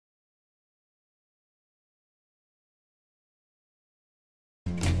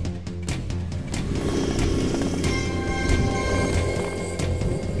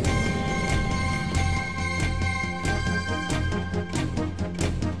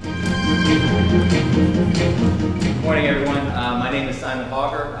morning, everyone. My name is Simon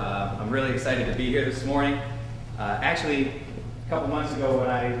Hauger. I'm really excited to be here this morning. Actually, a couple months ago when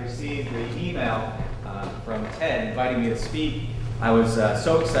I received the email from TED inviting me to speak, I was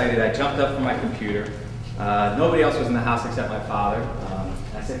so excited I jumped up from my computer. Nobody else was in the house except my father.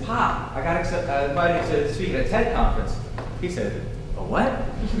 I said, "Pop, I got invited to speak at a TED conference." He said, "A what?"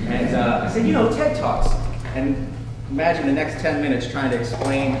 And I said, "You know, TEDTalks." And imagine the next 10 minutes trying to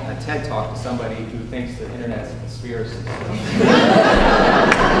explain a TED Talk to somebody who thinks the internet's a conspiracy. So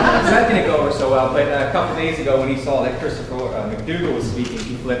that didn't go over so well, but a couple days ago when he saw that Christopher McDougall was speaking,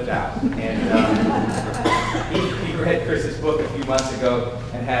 he flipped out. And he read Chris's book a few months ago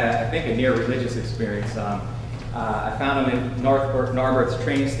and had, I think, a near religious experience. I found him in Narberth's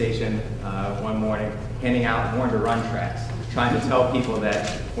train station one morning handing out Born to Run tracts, trying to tell people that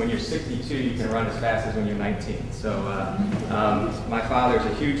when you're 62, you can run as fast as when you're 19. So my father's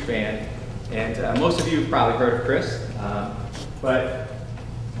a huge fan, and most of you have probably heard of Chris, but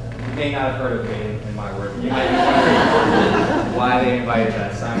you may not have heard of me in my work. You might be wondering why they invited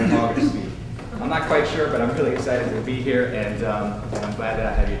Simon Hauger to speak. I'm not quite sure, but I'm really excited to be here, and I'm glad that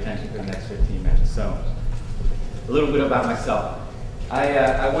I have your attention for the next 15 minutes. So a little bit about myself.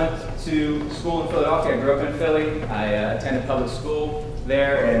 I went to school in Philadelphia. I grew up in Philly. I attended public school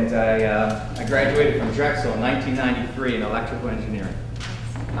there, and I graduated from Drexel in 1993 in electrical engineering.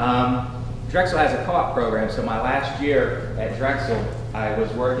 Drexel has a co-op program, so my last year at Drexel, I was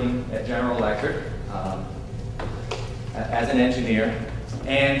working at General Electric as an engineer.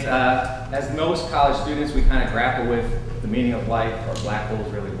 And as most college students, we kind of grapple with the meaning of life. Are black holes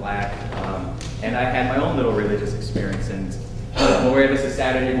really black? And I had my own little religious experience. And I'm aware this is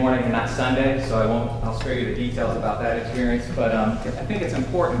Saturday morning and not Sunday, so I'll spare you the details about that experience, but I think it's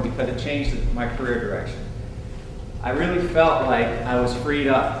important because it changed my career direction. I really felt like I was freed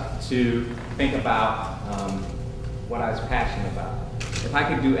up to think about what I was passionate about. If I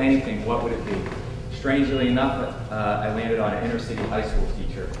could do anything, what would it be? Strangely enough, I landed on an inner city high school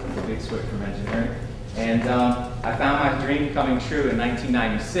teacher, a big switch from engineering, and I found my dream coming true in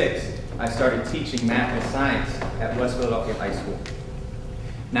 1996. I started teaching math and science at West Philadelphia High School.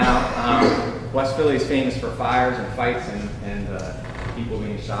 Now, West Philly is famous for fires and fights and people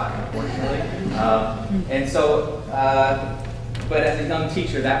being shot, unfortunately. But as a young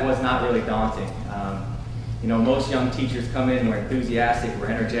teacher, that was not really daunting. You know, most young teachers come in, we're enthusiastic, we're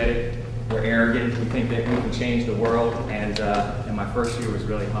energetic, we're arrogant, we think that we can change the world, and my first year was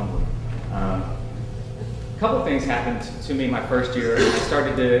really humbling. A couple of things happened to me my first year. I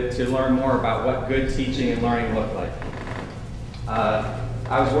started to learn more about what good teaching and learning looked like.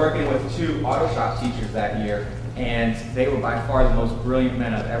 I was working with two auto shop teachers that year, and they were by far the most brilliant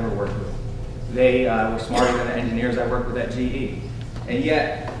men I've ever worked with. They were smarter than the engineers I worked with at GE. And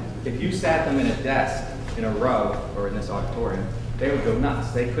yet, if you sat them in a desk in a row, or in this auditorium, they would go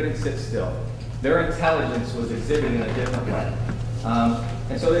nuts. They couldn't sit still. Their intelligence was exhibited in a different way.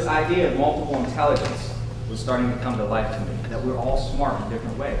 And so this idea of multiple intelligence was starting to come to life to me, that we're all smart in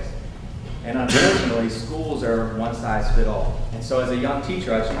different ways. And unfortunately, schools are one size fit all. And so as a young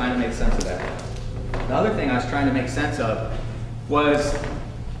teacher, I was trying to make sense of that. The other thing I was trying to make sense of was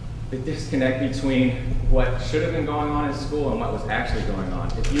the disconnect between what should have been going on in school and what was actually going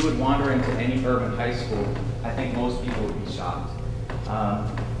on. If you would wander into any urban high school, I think most people would be shocked.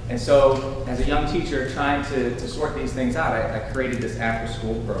 And so, as a young teacher trying to sort these things out, I created this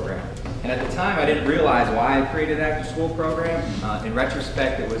after-school program. And at the time, I didn't realize why I created an after-school program. In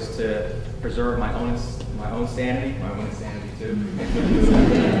retrospect, it was to preserve my own sanity too,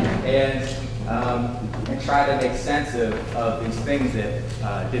 and try to make sense of these things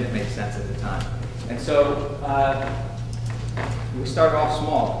that didn't make sense at the time. And so, we started off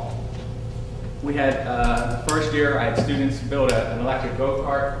small. We had, the first year, I had students build an electric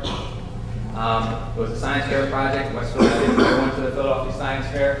go-kart. It was a science fair project. West Philadelphia, they went to the Philadelphia Science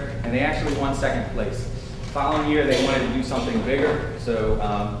Fair, and they actually won second place. The following year, they wanted to do something bigger, so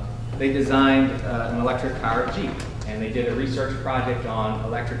they designed an electric-powered Jeep, and they did a research project on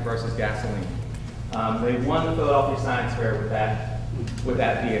electric versus gasoline. They won the Philadelphia Science Fair with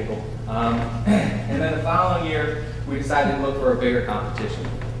that vehicle. And then the following year, we decided to look for a bigger competition.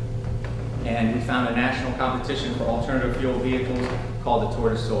 And we found a national competition for alternative fuel vehicles called the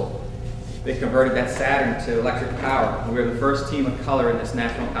Tour de Seoul. They converted that Saturn to electric power. And we were the first team of color in this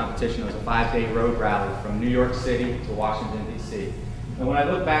national competition. It was a 5-day road rally from New York City to Washington, D.C. And when I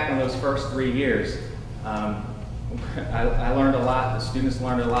look back on those first 3 years, I learned a lot, the students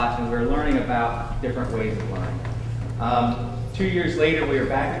learned a lot, and we were learning about different ways of learning. 2 years later, we were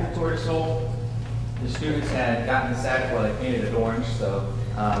back at the Tour de Seoul. The students had gotten the Saturn, well, they painted it orange, so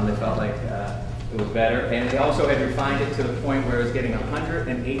they felt like It was better, and they also had refined it to the point where it was getting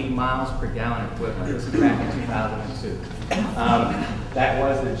 180 miles per gallon equivalent. This is back in 2002. That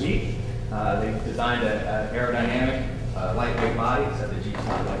was the Jeep. They designed an aerodynamic, lightweight body, except the Jeep's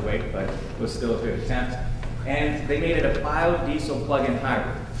not lightweight, but it was still a good attempt. And they made it a biodiesel plug-in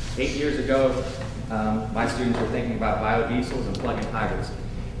hybrid. 8 years ago, my students were thinking about biodiesels and plug-in hybrids.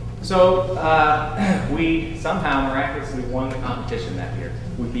 So we somehow miraculously won the competition that year.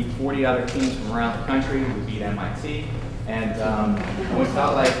 We beat 40 other teams from around the country. We beat MIT, and we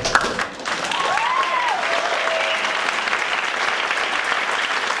felt like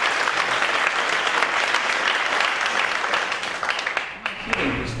he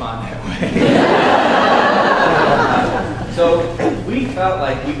didn't respond that way. So we felt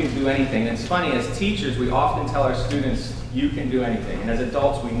like we could do anything. And it's funny, as teachers, we often tell our students, you can do anything. And as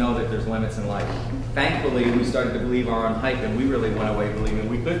adults, we know that there's limits in life. Thankfully, we started to believe our own hype, and we really went away believing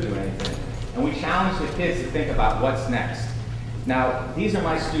we could do anything. And we challenged the kids to think about what's next. Now, these are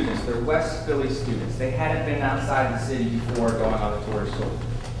my students. They're West Philly students. They hadn't been outside the city before going on the Tour de Sol.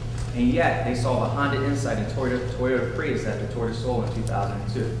 And yet, they saw the Honda Insight and Toyota Prius at the Tour de Sol in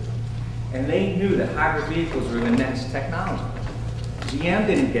 2002. And they knew that hybrid vehicles were the next technology. GM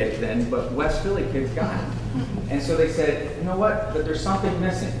didn't get it then, but West Philly kids got it. And so they said, you know what, but there's something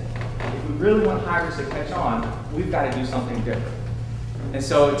missing. If we really want hybrids to catch on, we've got to do something different. And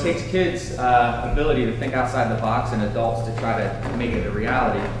so it takes kids' ability to think outside the box and adults to try to make it a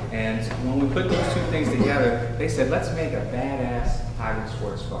reality. And when we put those two things together, they said, let's make a badass hybrid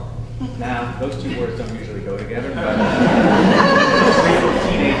sports car. Now, those two words don't usually go together, but for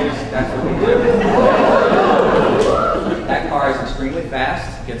teenagers, that's what we do. That car is extremely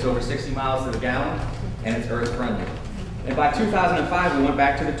fast, gets over 60 miles to the gallon, and it's earth-friendly. And by 2005, we went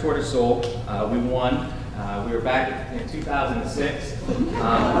back to the Tour de Sol. We won. We were back in 2006.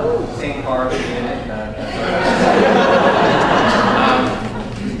 Same car in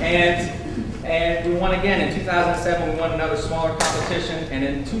it. And we won again. In 2007, we won another smaller competition. And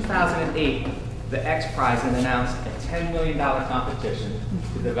in 2008, the X Prize had announced a $10 million competition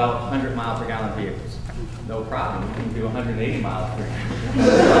to develop 100 mile per gallon vehicles. No problem. We can do 180 miles per gallon. So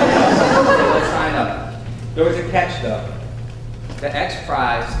let's sign up. There was a catch, though. The X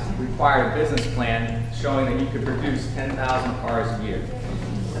Prize required a business plan showing that you could produce 10,000 cars a year.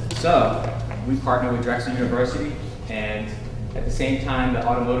 So we partnered with Drexel University, and at the same time, the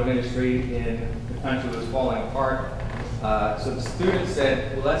automotive industry in the country was falling apart. So the students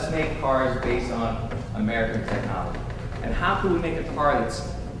said, well, let's make cars based on American technology. And how can we make a car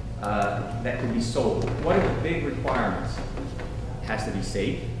that can be sold? What are the big requirements? It has to be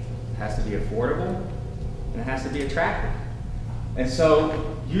safe, it has to be affordable, and it has to be attractive. And so,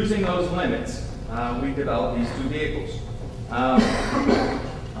 using those limits, we developed these two vehicles.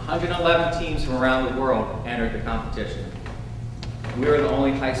 111 teams from around the world entered the competition. We were the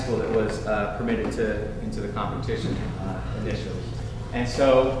only high school that was permitted into the competition initially. And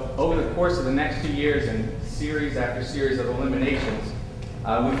so, over the course of the next 2 years, and series after series of eliminations,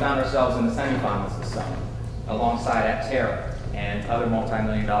 we found ourselves in the semifinals this summer, alongside Aptera and other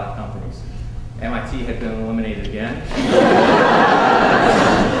multi-million-dollar companies. MIT had been eliminated again.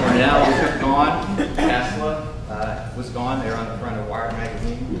 Cornell was gone. Tesla was gone. They were on the front of Wired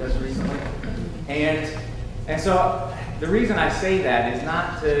magazine just recently. And so the reason I say that is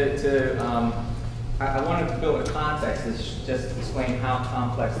not I wanted to build a context to just explain how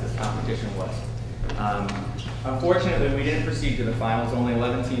complex this competition was. Unfortunately, we didn't proceed to the finals. Only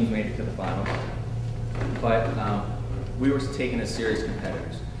 11 teams made it to the finals. But we were taken as serious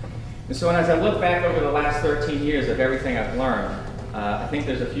competitors. And so as I look back over the last 13 years of everything I've learned, I think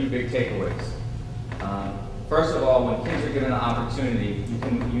there's a few big takeaways. First of all, when kids are given an opportunity,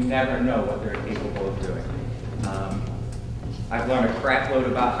 you never know what they're capable of doing. I've learned a crap load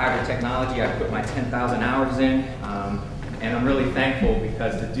about hybrid technology. I've put my 10,000 hours in, and I'm really thankful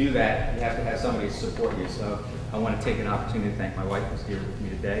because to do that, you have to have somebody to support you. So I want to take an opportunity to thank my wife who's here with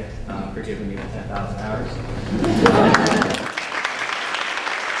me today for giving me the 10,000 hours.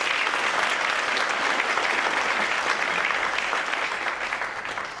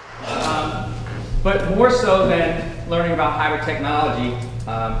 But more so than learning about hybrid technology,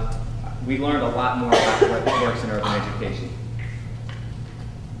 we learned a lot more about what works in urban education.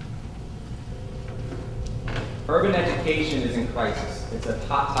 Urban education is in crisis. It's a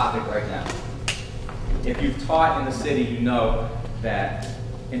hot topic right now. If you've taught in the city, you know that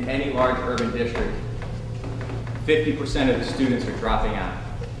in any large urban district, 50% of the students are dropping out.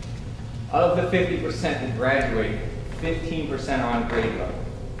 Of the 50% that graduate, 15% are on grade level.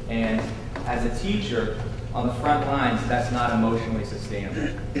 And as a teacher on the front lines, that's not emotionally sustainable.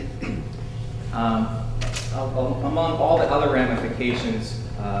 Among all the other ramifications,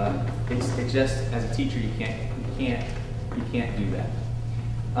 it's just, as a teacher, you can't do that.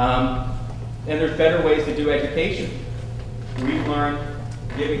 And there's better ways to do education. We've learned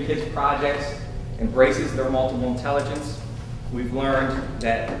giving kids projects embraces their multiple intelligence. We've learned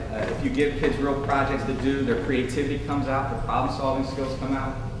that if you give kids real projects to do, their creativity comes out, their problem-solving skills come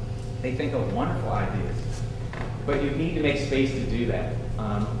out. They think of wonderful ideas. But you need to make space to do that.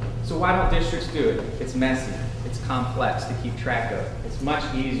 So why don't districts do it? It's messy. It's complex to keep track of. It's much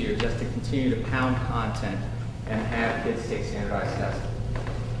easier just to continue to pound content and have kids take standardized tests.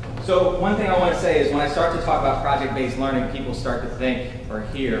 So one thing I want to say is when I start to talk about project-based learning, people start to think or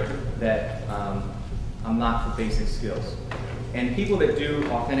hear that I'm not for basic skills. And people that do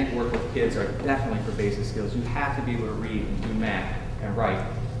authentic work with kids are definitely for basic skills. You have to be able to read and do math and write.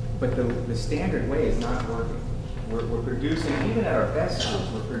 But the standard way is not working. We're producing, even at our best schools,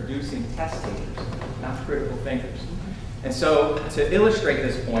 we're producing test takers, not critical thinkers. And so to illustrate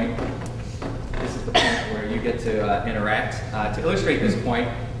this point, this is the point where you get to interact. To illustrate this point,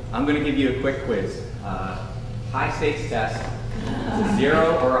 I'm going to give you a quick quiz. High stakes test. It's a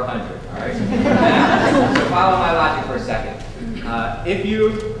 0 or 100, all right? So follow my logic for a second. If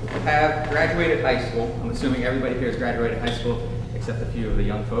you have graduated high school, I'm assuming everybody here has graduated high school, except a few of the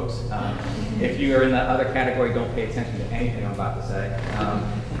young folks. If you are in the other category, don't pay attention to anything I'm about to say.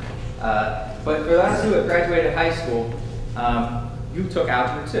 But for those who have graduated high school, you took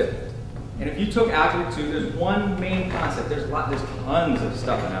Algebra 2. And if you took Algebra 2, there's one main concept. There's tons of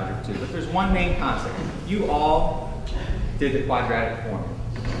stuff in Algebra 2, but there's one main concept. You all did the quadratic formula,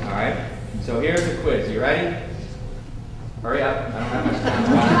 all right? So here's the quiz. You ready? Hurry up. I don't have much time.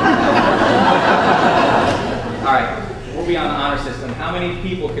 All right. We'll be on the honor system. How many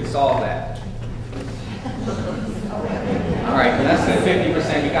people could solve that? All right, less than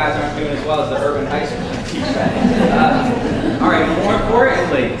 50%. You guys aren't doing as well as the urban high school can teach that. All right, more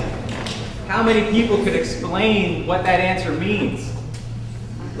importantly, how many people could explain what that answer means?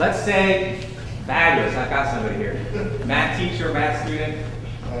 Let's say, fabulous, I've got somebody here. Math teacher, math student?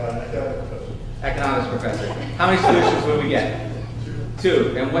 Economics professor. How many solutions would we get?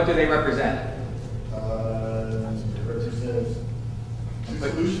 2. And what do they represent?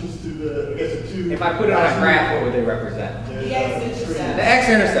 Solutions to the, if I put it on a graph, what would they represent? The x-intercept. The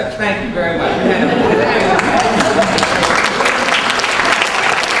x-intercept. Thank you very much.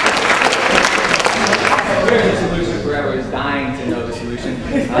 Here's the solution for whoever is dying to know the solution.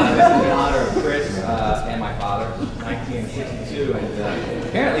 This is in honor of Chris and my father, 1962, and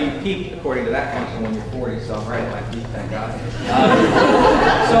apparently you peaked according to that function when you're 40, so I'm right at my peak, thank God.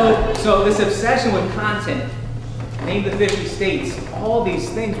 So this obsession with content, name the 50 states, all these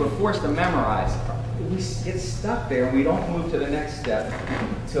things we're forced to memorize. We get stuck there and we don't move to the next step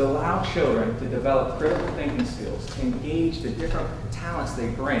to allow children to develop critical thinking skills, to engage the different talents they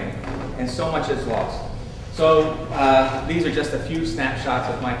bring, and so much is lost. So these are just a few snapshots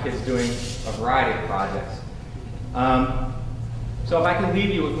of my kids doing a variety of projects. So if I can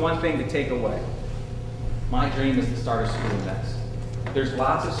leave you with one thing to take away, my dream is to start a school next. There's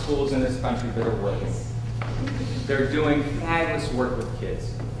lots of schools in this country that are working. They're doing fabulous work with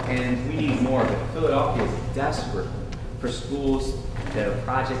kids, and we need more of it. Philadelphia is desperate for schools that are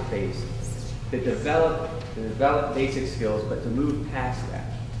project-based, that develop basic skills, but to move past that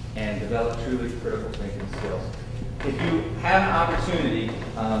and develop truly critical thinking skills. If you have an opportunity,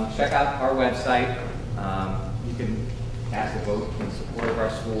 check out our website. You can cast a vote in support of our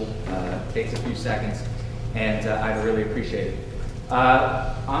school. It takes a few seconds, and I'd really appreciate it.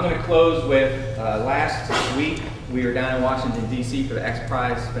 I'm going to close with last week we were down in Washington, D.C. for the X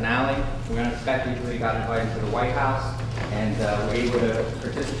Prize finale. We unexpectedly got invited to the White House and were able to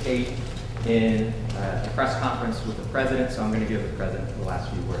participate in a press conference with the president, so I'm going to give the president the last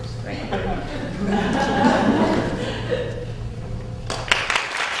few words. Thank you very much.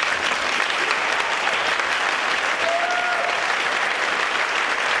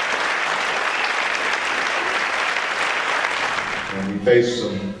 When we face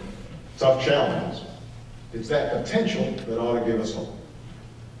some tough challenges, it's that potential that ought to give us hope.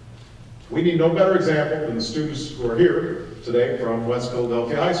 We need no better example than the students who are here today from West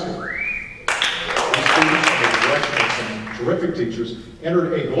Philadelphia High School. These students, under the direction of some terrific teachers,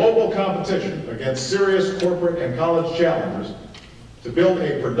 entered a global competition against serious corporate and college challengers to build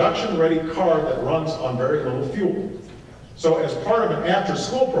a production-ready car that runs on very little fuel. So as part of an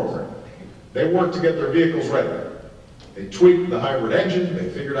after-school program, they worked to get their vehicles ready. They tweaked the hybrid engine, they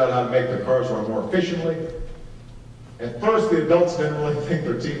figured out how to make their cars run more efficiently. At first, the adults didn't really think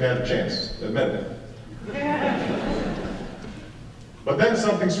their team had a chance, admittedly. But then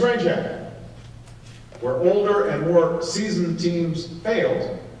something strange happened. Where older and more seasoned teams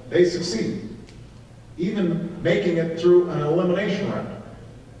failed, they succeeded, even making it through an elimination round.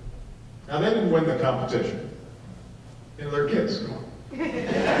 Now, they didn't win the competition. You know, they're kids.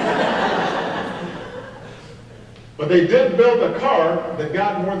 But they did build a car that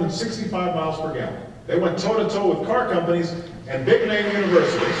got more than 65 miles per gallon. They went toe-to-toe with car companies and big-name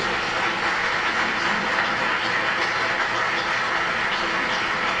universities.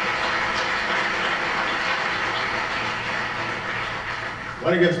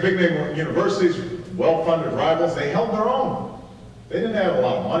 Went against big-name universities, well-funded rivals. They held their own. They didn't have a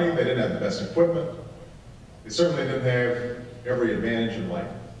lot of money. They didn't have the best equipment. They certainly didn't have every advantage in life.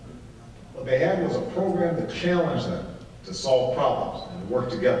 What they had was a program that challenged them to solve problems and to work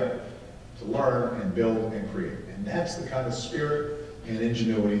together, to learn and build and create. And that's the kind of spirit and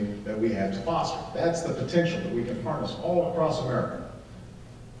ingenuity that we have to foster. That's the potential that we can harness all across America.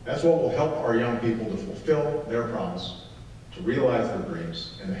 That's what will help our young people to fulfill their promise, to realize their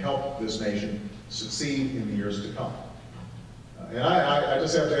dreams, and to help this nation succeed in the years to come. And I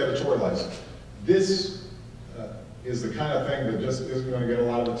just have to editorialize. This is the kind of thing that just isn't going to get a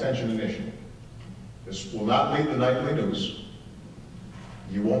lot of attention initially. This will not lead the nightly news.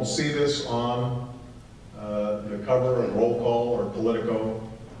 You won't see this on the cover of Roll Call or Politico.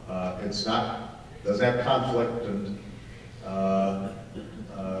 Doesn't have conflict and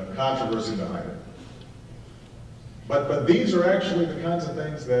controversy behind it. But these are actually the kinds of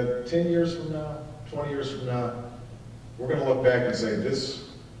things that 10 years from now, 20 years from now, we're going to look back and say, this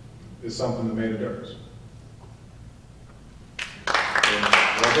is something that made a difference.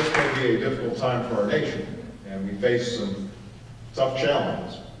 While this may be a difficult time for our nation, and we face some tough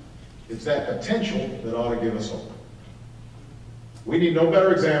challenges, it's that potential that ought to give us hope. We need no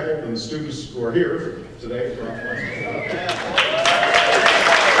better example than the students who are here today.